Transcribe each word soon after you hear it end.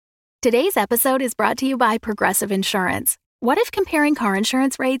Today's episode is brought to you by Progressive Insurance. What if comparing car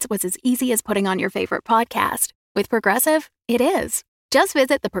insurance rates was as easy as putting on your favorite podcast? With Progressive, it is. Just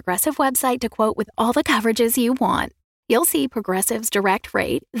visit the Progressive website to quote with all the coverages you want. You'll see Progressive's direct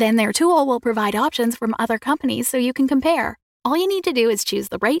rate, then their tool will provide options from other companies so you can compare. All you need to do is choose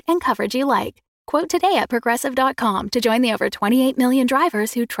the rate and coverage you like. Quote today at Progressive.com to join the over 28 million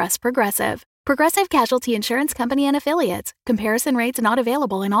drivers who trust Progressive. Progressive Casualty Insurance Company and Affiliates. Comparison rates not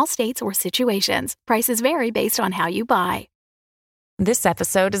available in all states or situations. Prices vary based on how you buy. This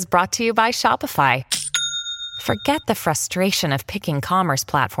episode is brought to you by Shopify. Forget the frustration of picking commerce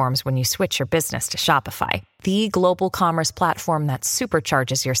platforms when you switch your business to Shopify, the global commerce platform that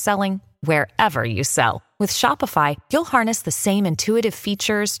supercharges your selling wherever you sell. With Shopify, you'll harness the same intuitive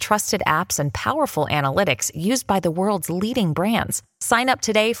features, trusted apps, and powerful analytics used by the world's leading brands. Sign up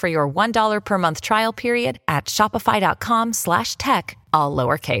today for your $1 per month trial period at shopify.com/tech, all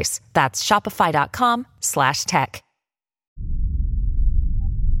lowercase. That's shopify.com/tech.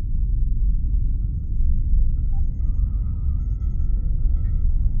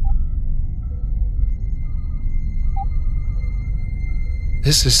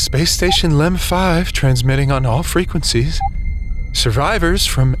 This is Space Station LEM 5 transmitting on all frequencies. Survivors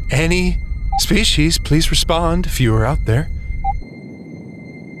from any species, please respond if you are out there.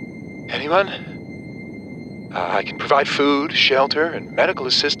 Anyone? I can provide food, shelter, and medical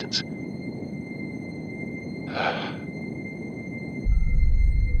assistance.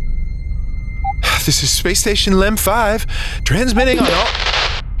 This is Space Station LEM 5 transmitting on all...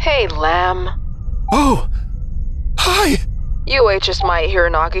 Hey, Lem. Oh! Hi! UHS Might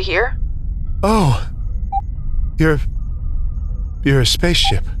Hiranaga here. Oh. You're a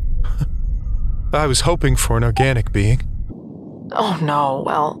spaceship. I was hoping for an organic being. Oh no,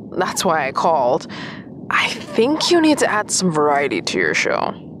 well, that's why I called. I think you need to add some variety to your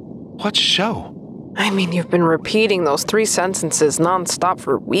show. What show? I mean, you've been repeating those 3 sentences nonstop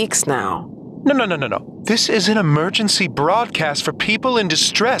for weeks now. No. This is an emergency broadcast for people in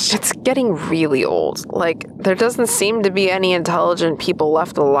distress. It's getting really old. Like, there doesn't seem to be any intelligent people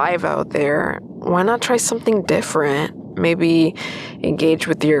left alive out there. Why not try something different? Maybe engage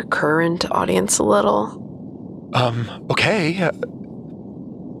with your current audience a little? Okay.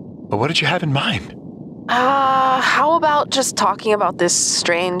 But what did you have in mind? How about just talking about this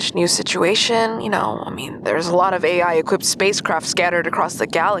strange new situation? You know, I mean, there's a lot of AI-equipped spacecraft scattered across the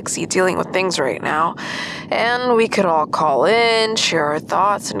galaxy dealing with things right now. And we could all call in, share our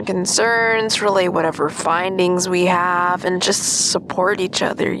thoughts and concerns, relay whatever findings we have, and just support each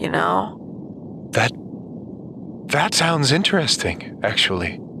other, you know? That sounds interesting,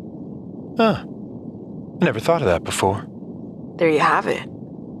 actually. Huh. I never thought of that before. There you have it.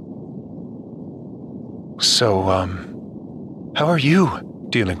 So, how are you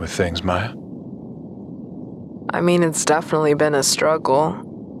dealing with things, Maya? I mean, it's definitely been a struggle.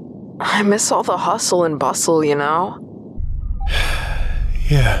 I miss all the hustle and bustle, you know?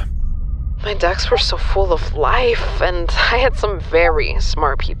 Yeah. My decks were so full of life, and I had some very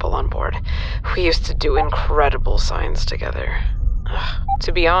smart people on board. We used to do incredible science together.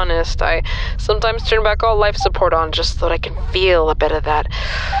 To be honest, I sometimes turn back all life support on just so that I can feel a bit of that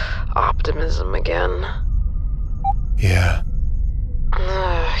optimism again. Yeah.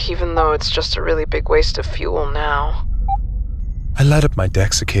 Even though it's just a really big waste of fuel now. I light up my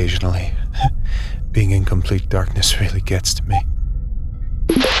decks occasionally. Being in complete darkness really gets to me.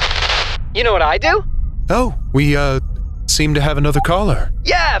 You know what I do? Oh, we, seem to have another caller.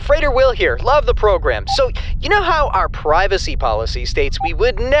 Yeah, Freighter Will here. Love the program. So, you know how our privacy policy states we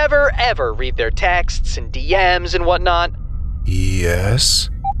would never, ever read their texts and DMs and whatnot?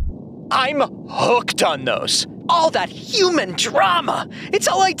 Yes? I'm hooked on those. All that human drama. It's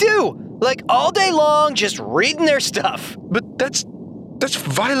all I do. Like, all day long, just reading their stuff. But that's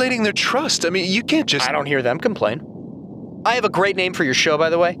violating their trust. I mean, you can't just... I don't hear them complain. I have a great name for your show, by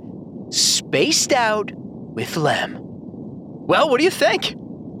the way. Spaced Out with Lem. Well, what do you think?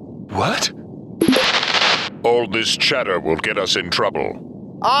 What? All this chatter will get us in trouble.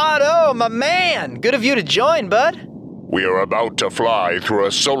 Otto, my man! Good of you to join, bud. We are about to fly through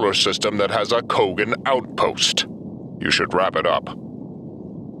a solar system that has a Kogan outpost. You should wrap it up.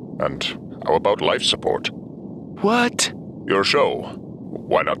 And how about life support? What? Your show.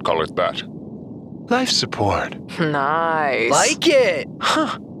 Why not call it that? Life support. Nice. Like it.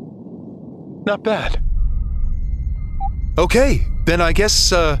 Huh. Not bad. Okay, then I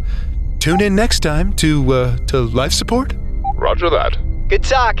guess, tune in next time to life support? Roger that. Good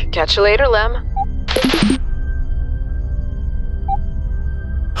talk. Catch you later, Lem.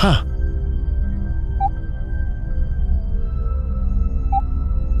 Huh.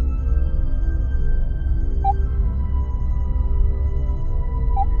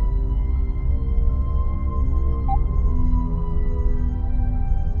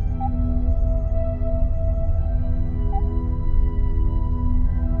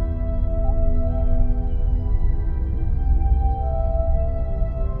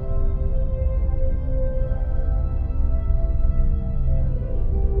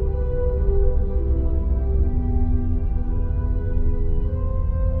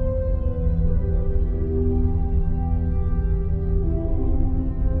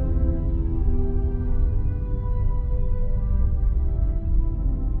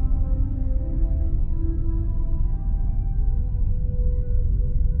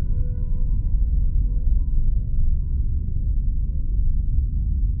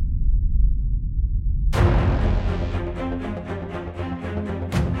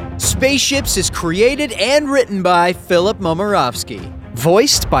 Spaceships is created and written by Philip Momorovsky.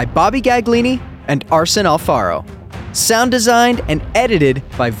 Voiced by Bobby Gaglini and Arsen Alfaro. Sound designed and edited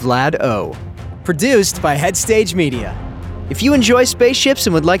by Vlad O. Produced by Headstage Media. If you enjoy Spaceships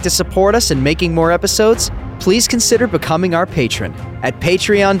and would like to support us in making more episodes, please consider becoming our patron at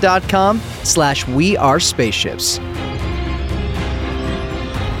patreon.com/wearespaceships.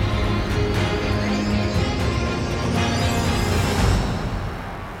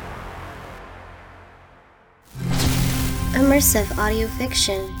 Immersive audio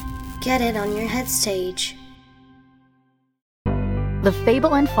fiction. Get it on your Headstage. The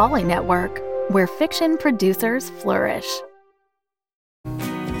Fable and Folly Network, where fiction producers flourish.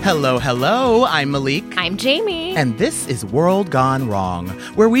 Hello, hello, I'm Malik. I'm Jamie. And this is World Gone Wrong,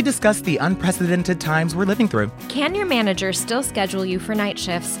 where we discuss the unprecedented times we're living through. Can your manager still schedule you for night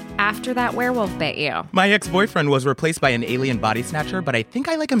shifts after that werewolf bit you? My ex-boyfriend was replaced by an alien body snatcher, but I think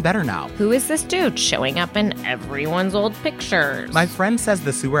I like him better now. Who is this dude showing up in everyone's old pictures? My friend says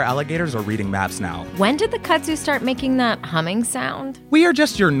the sewer alligators are reading maps now. When did the kudzu start making that humming sound? We are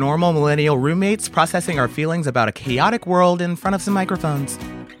just your normal millennial roommates processing our feelings about a chaotic world in front of some microphones.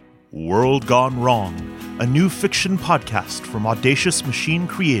 World Gone Wrong, a new fiction podcast from Audacious Machine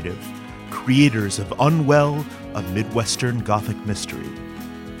Creative, creators of Unwell, a Midwestern Gothic mystery.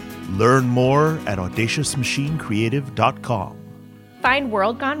 Learn more at audaciousmachinecreative.com. Find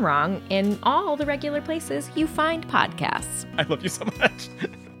World Gone Wrong in all the regular places you find podcasts. I love you so much.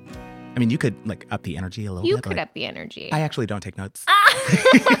 I mean, you could, up the energy a little bit. You could up the energy. I actually don't take notes.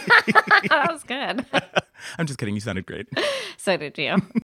 That was good. I'm just kidding. You sounded great. So did you.